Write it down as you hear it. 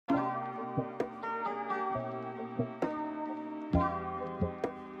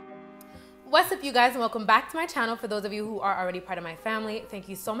What's up, you guys, and welcome back to my channel. For those of you who are already part of my family, thank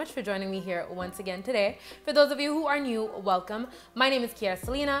you so much for joining me here once again today. For those of you who are new, welcome. My name is Kiara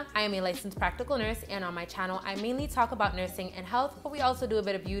Selena. I am a licensed practical nurse, and on my channel I mainly talk about nursing and health, but we also do a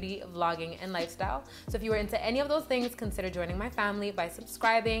bit of beauty, vlogging, and lifestyle. So if you are into any of those things, consider joining my family by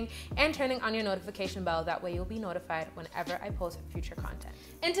subscribing and turning on your notification bell. That way you'll be notified whenever I post future content.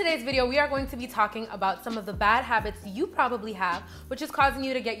 In today's video, we are going to be talking about some of the bad habits you probably have, which is causing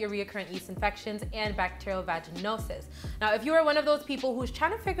you to get your reoccurring yeast infections and bacterial vaginosis. Now, if you are one of those people who's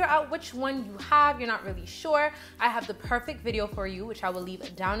trying to figure out which one you have, you're not really sure, I have the perfect video for you, which I will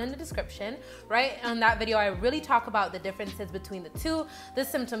leave down in the description, right? On that video, I really talk about the differences between the two, the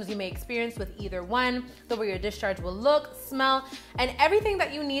symptoms you may experience with either one, the way your discharge will look, smell, and everything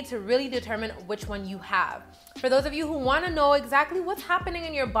that you need to really determine which one you have. For those of you who want to know exactly what's happening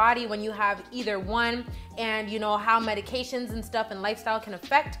in your body when you have either one, and you know how medications and stuff and lifestyle can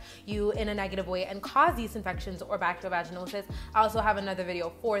affect you in a negative way and cause these infections or bacterial vaginosis, I also have another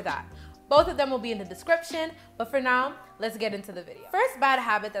video for that. Both of them will be in the description, but for now, let's get into the video. First bad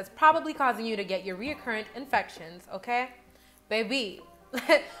habit that's probably causing you to get your recurrent infections, okay? Baby,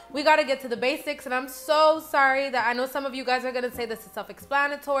 we gotta get to the basics, and I'm so sorry that I know some of you guys are gonna say this is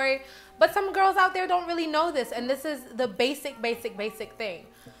self-explanatory, but some girls out there don't really know this, and this is the basic thing.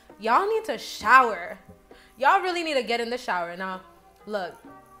 Y'all need to shower. Y'all really need to get in the shower. Now, look,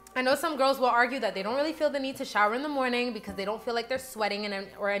 I know some girls will argue that they don't really feel the need to shower in the morning because they don't feel like they're sweating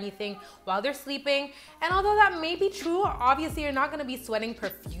or anything while they're sleeping. And although that may be true, obviously you're not gonna be sweating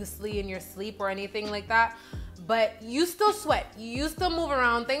profusely in your sleep or anything like that, but you still sweat, you still move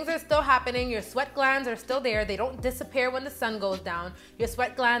around, things are still happening, your sweat glands are still there, they don't disappear when the sun goes down, your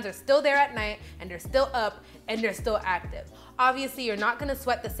sweat glands are still there at night, and they're still up, and they're still active. Obviously, you're not gonna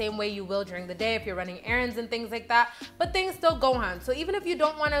sweat the same way you will during the day if you're running errands and things like that, but things still go on. So even if you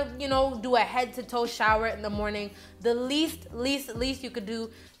don't wanna, do a head to toe shower in the morning, the least you could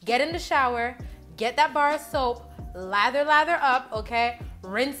do, get in the shower, get that bar of soap, lather up, okay?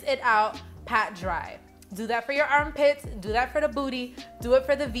 Rinse it out, pat dry. Do that for your armpits, do that for the booty, do it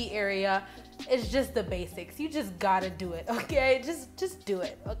for the V area. It's just the basics. You just gotta do it, okay? Just do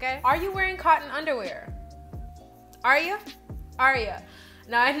it, okay? Are you wearing cotton underwear? Are you?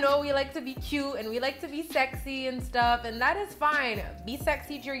 Now, I know we like to be cute and we like to be sexy and stuff, and that is fine. Be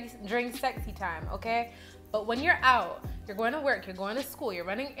sexy during sexy time, okay? But when you're out, you're going to work, you're going to school, you're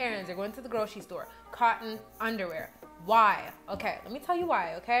running errands, you're going to the grocery store, cotton underwear. Why? Okay, let me tell you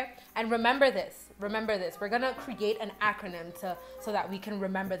why, okay? And remember this. We're gonna create an acronym so that we can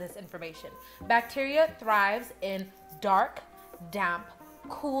remember this information. Bacteria thrives in dark, damp,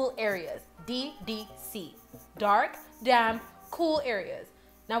 cool areas. DDC. Dark, damp, cool areas.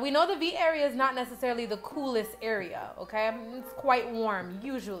 Now, we know the V area is not necessarily the coolest area, okay? It's quite warm,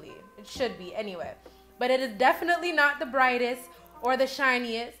 usually. It should be anyway. But it is definitely not the brightest or the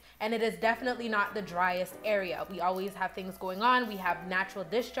shiniest, and it is definitely not the driest area. We always have things going on. We have natural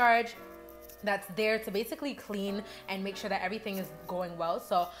discharge that's there to basically clean and make sure that everything is going well.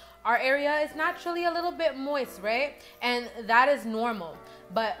 So our area is naturally a little bit moist, right? And that is normal.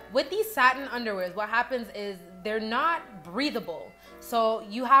 But with these satin underwears, what happens is they're not breathable. So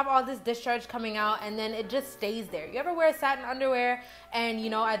you have all this discharge coming out and then it just stays there. You ever wear satin underwear and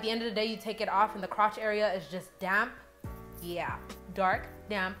at the end of the day you take it off and the crotch area is just damp? Yeah, dark,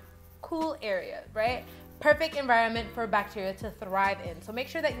 damp, cool area, right? Perfect environment for bacteria to thrive in. So make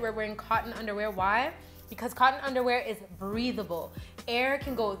sure that you are wearing cotton underwear. Why? Because cotton underwear is breathable. Air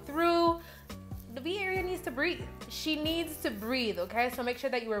can go through. The V area needs to breathe. She needs to breathe, okay? So make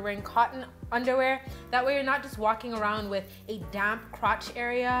sure that you are wearing cotton underwear. That way you're not just walking around with a damp crotch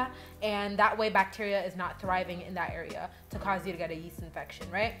area, and that way bacteria is not thriving in that area to cause you to get a yeast infection,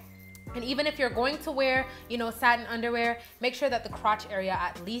 right? And even if you're going to wear, satin underwear, make sure that the crotch area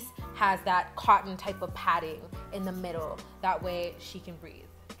at least has that cotton type of padding in the middle. That way she can breathe.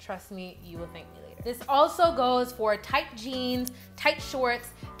 Trust me, you will thank me later. This also goes for tight jeans, tight shorts,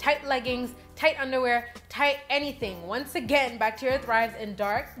 tight leggings, tight underwear, tight anything. Once again, bacteria thrives in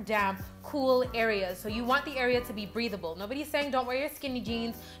dark, damp, cool areas. So you want the area to be breathable. Nobody's saying don't wear your skinny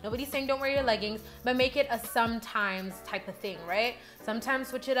jeans. Nobody's saying don't wear your leggings, but make it a sometimes type of thing, right? Sometimes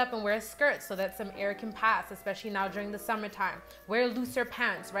switch it up and wear a skirt so that some air can pass, especially now during the summertime. Wear looser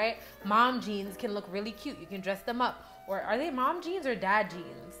pants, right? Mom jeans can look really cute. You can dress them up. Or are they mom jeans or dad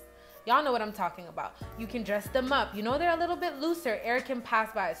jeans? Y'all know what I'm talking about. You can dress them up. They're a little bit looser. Air can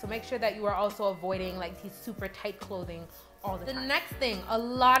pass by. So make sure that you are also avoiding like these super tight clothing all the time. The next thing, a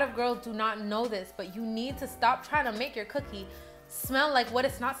lot of girls do not know this, but you need to stop trying to make your cookie smell like what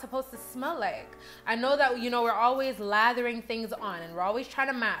it's not supposed to smell like. I know that, you know, we're always lathering things on and we're always trying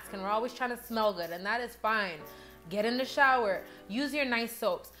to mask and we're always trying to smell good, and that is fine. Get in the shower, use your nice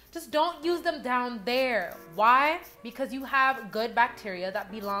soaps. Just don't use them down there. Why? Because you have good bacteria that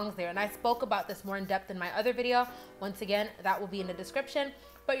belongs there. And I spoke about this more in depth in my other video. Once again, that will be in the description.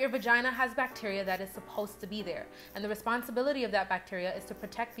 But your vagina has bacteria that is supposed to be there. And the responsibility of that bacteria is to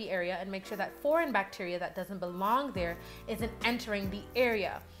protect the area and make sure that foreign bacteria that doesn't belong there isn't entering the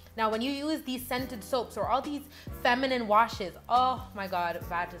area. Now, when you use these scented soaps or all these feminine washes, oh my God,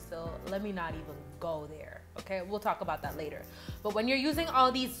 Vagisil, let me not even go there. Okay, we'll talk about that later. But when you're using all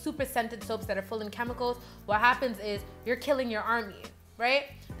these super scented soaps that are full in chemicals, what happens is you're killing your army, right?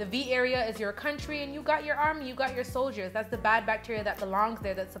 The V area is your country, and you got your army, you got your soldiers. That's the bad bacteria that belongs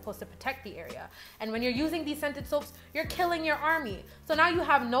there that's supposed to protect the area. And when you're using these scented soaps, you're killing your army. So now you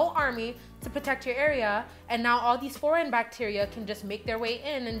have no army to protect your area, and now all these foreign bacteria can just make their way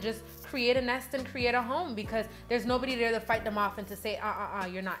in and just create a nest and create a home because there's nobody there to fight them off and to say,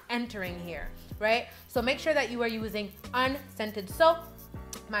 you're not entering here, right? So make sure that you are using unscented soap.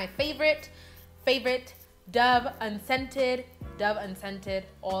 My favorite, Dove unscented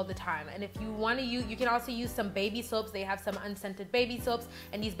all the time. And if you want to use, you can also use some baby soaps. They have some unscented baby soaps,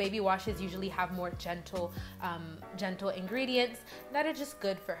 and these baby washes usually have more gentle ingredients that are just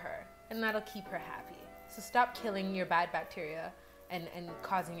good for her, and that'll keep her happy. So stop killing your bad bacteria and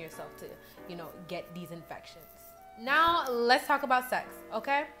causing yourself to, you know, get these infections. Now let's talk about sex,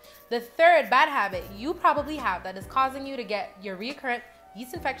 okay? The third bad habit you probably have that is causing you to get your recurrent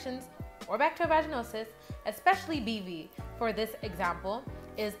yeast infections or bacterial vaginosis, especially BV for this example,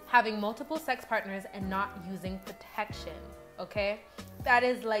 is having multiple sex partners and not using protection, okay? That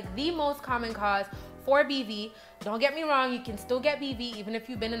is like the most common cause for BV. Don't get me wrong, you can still get BV even if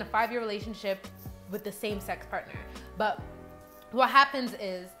you've been in a 5-year relationship with the same sex partner. But what happens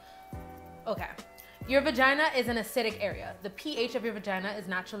is, okay, your vagina is an acidic area. The pH of your vagina is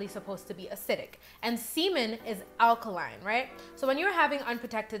naturally supposed to be acidic, and semen is alkaline, right? So when you're having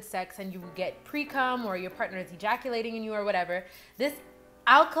unprotected sex and you get pre-cum or your partner is ejaculating in you or whatever, this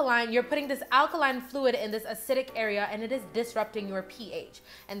alkaline, you're putting this alkaline fluid in this acidic area, and it is disrupting your pH.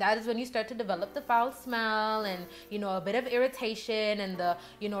 And that is when you start to develop the foul smell and, you know, a bit of irritation and the,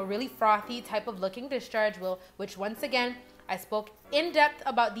 you know, really frothy type of looking discharge, which once again, I spoke in depth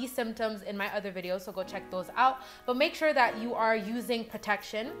about these symptoms in my other videos, so go check those out. But make sure that you are using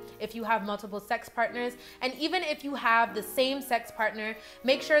protection if you have multiple sex partners. And even if you have the same sex partner,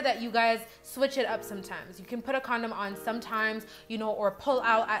 make sure that you guys switch it up sometimes. You can put a condom on sometimes, you know, or pull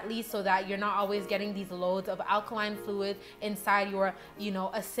out at least, so that you're not always getting these loads of alkaline fluid inside your, you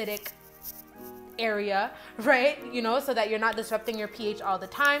know, acidic area, right? You know, so that you're not disrupting your pH all the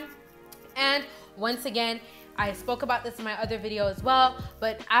time. And once again, I spoke about this in my other video as well,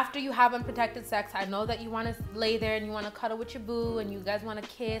 but after you have unprotected sex, I know that you want to lay there and you want to cuddle with your boo and you guys want to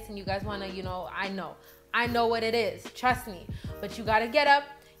kiss and you guys want to, you know, I know what it is, trust me. But you got to get up,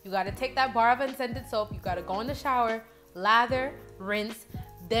 you got to take that bar of unscented soap, you got to go in the shower, lather, rinse,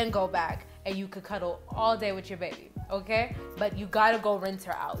 then go back, and you could cuddle all day with your baby, okay? But you got to go rinse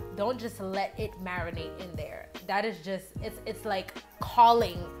her out. Don't just let it marinate in there. That is just, it's like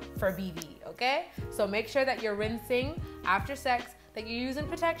calling for BV, okay? So make sure that you're rinsing after sex, that you're using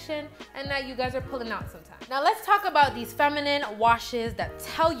protection, and that you guys are pulling out sometimes. Now let's talk about these feminine washes that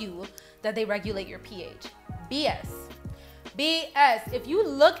tell you that they regulate your pH. BS. BS. If you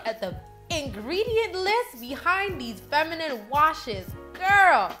look at the ingredient list behind these feminine washes,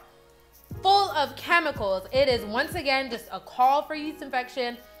 girl, full of chemicals. It is once again just a call for yeast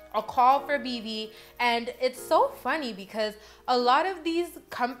infection, a call for BV. And it's so funny because a lot of these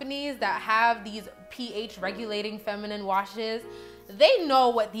companies that have these pH regulating feminine washes, they know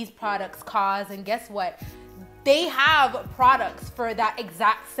what these products cause, and guess what? They have products for that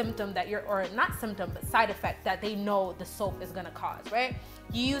exact symptom that you're, or not symptom, but side effect that they know the soap is gonna cause, right?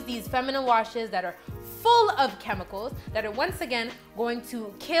 You use these feminine washes that are full of chemicals that are once again going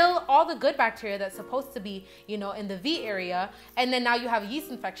to kill all the good bacteria that's supposed to be, you know, in the V area, and then now you have a yeast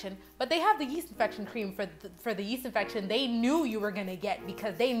infection. But they have the yeast infection cream for the yeast infection they knew you were gonna get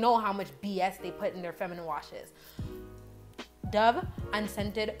because they know how much BS they put in their feminine washes. Dove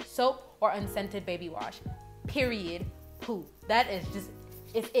unscented soap or unscented baby wash. Period. Poo. That is just,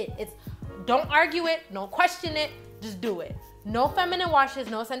 it's don't argue it, don't question it, just do it. No feminine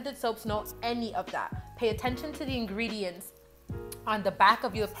washes, no scented soaps, no any of that. Pay attention to the ingredients on the back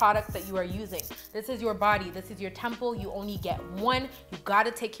of your product that you are using. This is your body, this is your temple. You only get one. You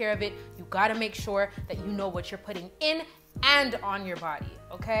gotta take care of it. You gotta make sure that you know what you're putting in and on your body,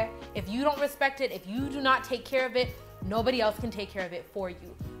 okay? If you don't respect it, if you do not take care of it, Nobody else can take care of it for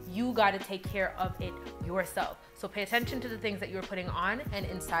you. You got to take care of it yourself. So pay attention to the things that you're putting on and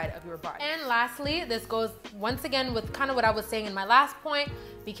inside of your body. And lastly, this goes once again with kind of what I was saying in my last point.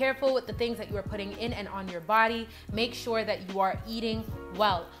 Be careful with the things that you are putting in and on your body. Make sure that you are eating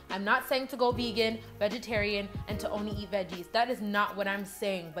well. I'm not saying to go vegan, vegetarian, and to only eat veggies. That is not what I'm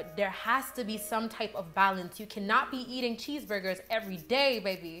saying, but there has to be some type of balance. You cannot be eating cheeseburgers every day,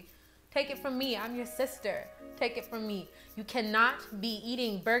 baby. Take it from me, I'm your sister. Take it from me. You cannot be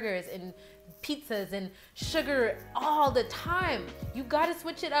eating burgers and pizzas and sugar all the time. You gotta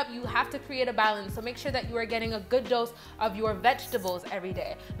switch it up. You have to create a balance. So make sure that you are getting a good dose of your vegetables every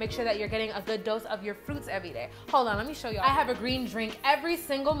day. Make sure that you're getting a good dose of your fruits every day. Hold on, let me show you. I have a green drink every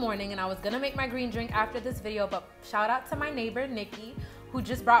single morning, and I was gonna make my green drink after this video, but shout out to my neighbor, Nikki, who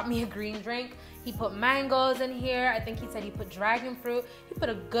just brought me a green drink. He put mangoes in here. I think he said he put dragon fruit. He put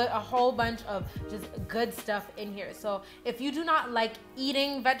a whole bunch of just good stuff in here. So if you do not like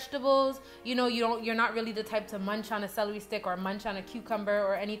eating vegetables, you know, you're not really the type to munch on a celery stick or munch on a cucumber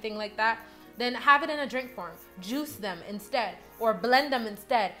or anything like that, then have it in a drink form. Juice them instead or blend them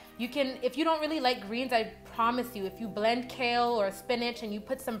instead. You can, if you don't really like greens, I promise you, if you blend kale or spinach and you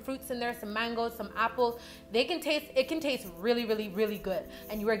put some fruits in there, some mangoes, some apples, it can taste really, really, really good.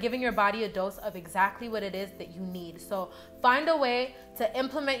 And you are giving your body a dose of exactly what it is that you need. So find a way to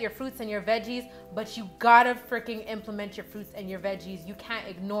implement your fruits and your veggies, but you gotta freaking implement your fruits and your veggies. You can't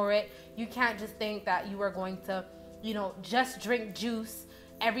ignore it. You can't just think that you are going to, you know, just drink juice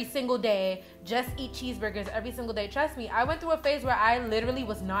every single day, just eat cheeseburgers every single day. Trust me, I went through a phase where I literally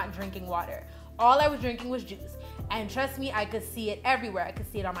was not drinking water. All I was drinking was juice. And trust me, I could see it everywhere. I could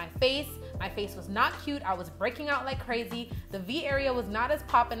see it on my face. My face was not cute. I was breaking out like crazy. The V area was not as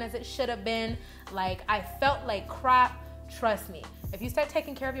popping as it should have been. Like, I felt like crap. Trust me, if you start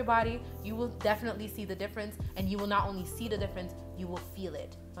taking care of your body, you will definitely see the difference. And you will not only see the difference, you will feel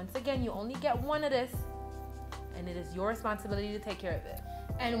it. Once again, you only get one of this, and it is your responsibility to take care of it.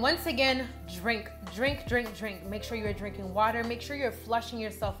 And once again, drink. Make sure you're drinking water. Make sure you're flushing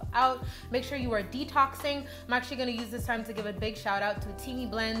yourself out. Make sure you are detoxing. I'm actually gonna use this time to give a big shout out to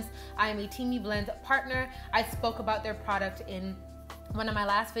TEAMI Blends. I am a TEAMI Blends partner. I spoke about their product in one of my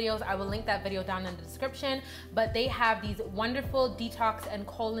last videos. I will link that video down in the description, but they have these wonderful detox and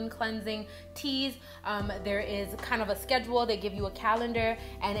colon cleansing teas. There is kind of a schedule. They give you a calendar,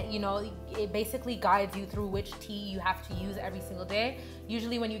 and it basically guides you through which tea you have to use every single day.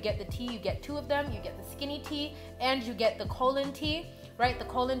 Usually when you get the tea, you get two of them. You get the skinny tea and you get the colon tea. Right, the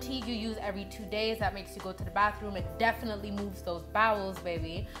colon tea you use every 2 days. That makes you go to the bathroom. It definitely moves those bowels,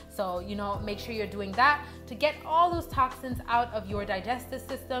 baby. So, make sure you're doing that to get all those toxins out of your digestive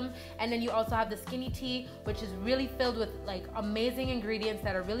system. And then you also have the skinny tea, which is really filled with like amazing ingredients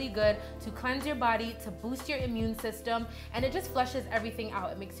that are really good to cleanse your body, to boost your immune system, and it just flushes everything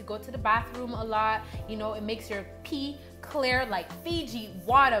out. It makes you go to the bathroom a lot. It makes your pee clear like Fiji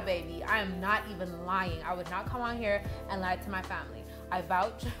water, baby. I am not even lying. I would not come on here and lie to my family. I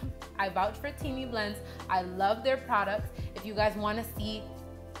vouch for TEAMI Blends. I love their products. If you guys want to see,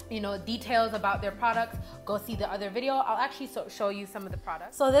 details about their products, go see the other video. I'll actually show you some of the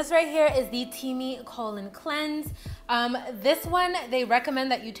products. So this right here is the TEAMI Colon Cleanse. This one, they recommend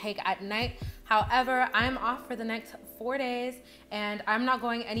that you take at night. However, I'm off for the next 4 days and I'm not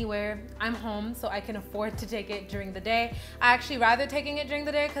going anywhere. I'm home, so I can afford to take it during the day. I actually rather taking it during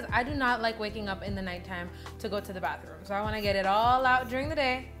the day because I do not like waking up in the nighttime to go to the bathroom. So I want to get it all out during the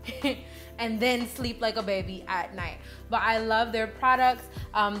day and then sleep like a baby at night. But I love their products.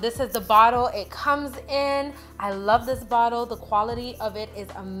 This is the bottle it comes in. I love this bottle. The quality of it is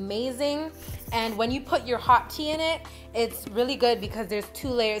amazing. And when you put your hot tea in it, it's really good because there's 2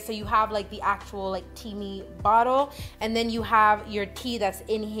 layers. So you have like the actual like TEAMI bottle, and then you have your tea that's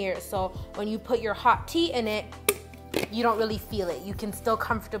in here. So when you put your hot tea in it, you don't really feel it. You can still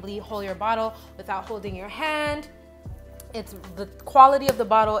comfortably hold your bottle without holding your hand. The quality of the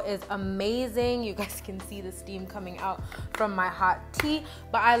bottle is amazing. You guys can see the steam coming out from my hot tea.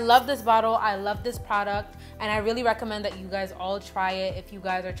 But I love this bottle. I love this product. And I really recommend that you guys all try it if you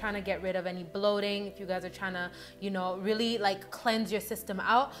guys are trying to get rid of any bloating, if you guys are trying to, really like cleanse your system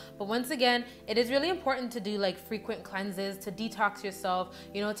out. But once again, it is really important to do like frequent cleanses, to detox yourself,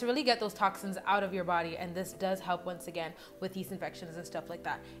 to really get those toxins out of your body. And this does help once again with yeast infections and stuff like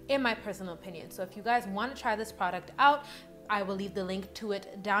that, in my personal opinion. So if you guys want to try this product out, I will leave the link to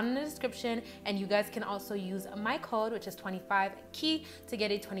it down in the description, and you guys can also use my code, which is 25KEY, to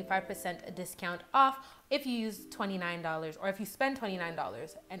get a 25% discount off if you use $29 or if you spend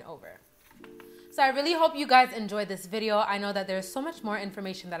 $29 and over. So I really hope you guys enjoyed this video. I know that there's so much more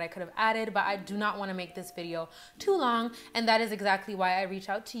information that I could have added, but I do not want to make this video too long. And that is exactly why I reach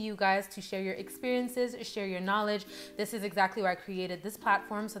out to you guys to share your experiences, share your knowledge. This is exactly why I created this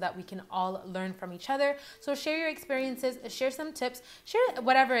platform, so that we can all learn from each other. So share your experiences, share some tips, share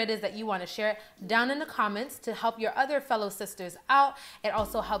whatever it is that you want to share down in the comments to help your other fellow sisters out. It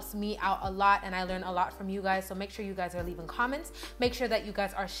also helps me out a lot, and I learn a lot from you guys. So make sure you guys are leaving comments. Make sure that you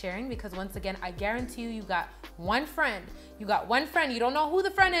guys are sharing, because once again, I guarantee you got one friend. You got one friend. You don't know who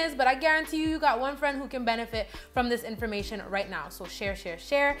the friend is, but I guarantee you got one friend who can benefit from this information right now. So share, share,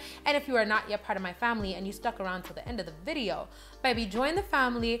 share. And if you are not yet part of my family and you stuck around till the end of the video, baby, join the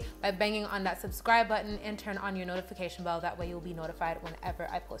family by banging on that subscribe button and turn on your notification bell. That way you'll be notified whenever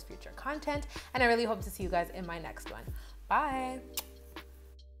I post future content. And I really hope to see you guys in my next one. Bye.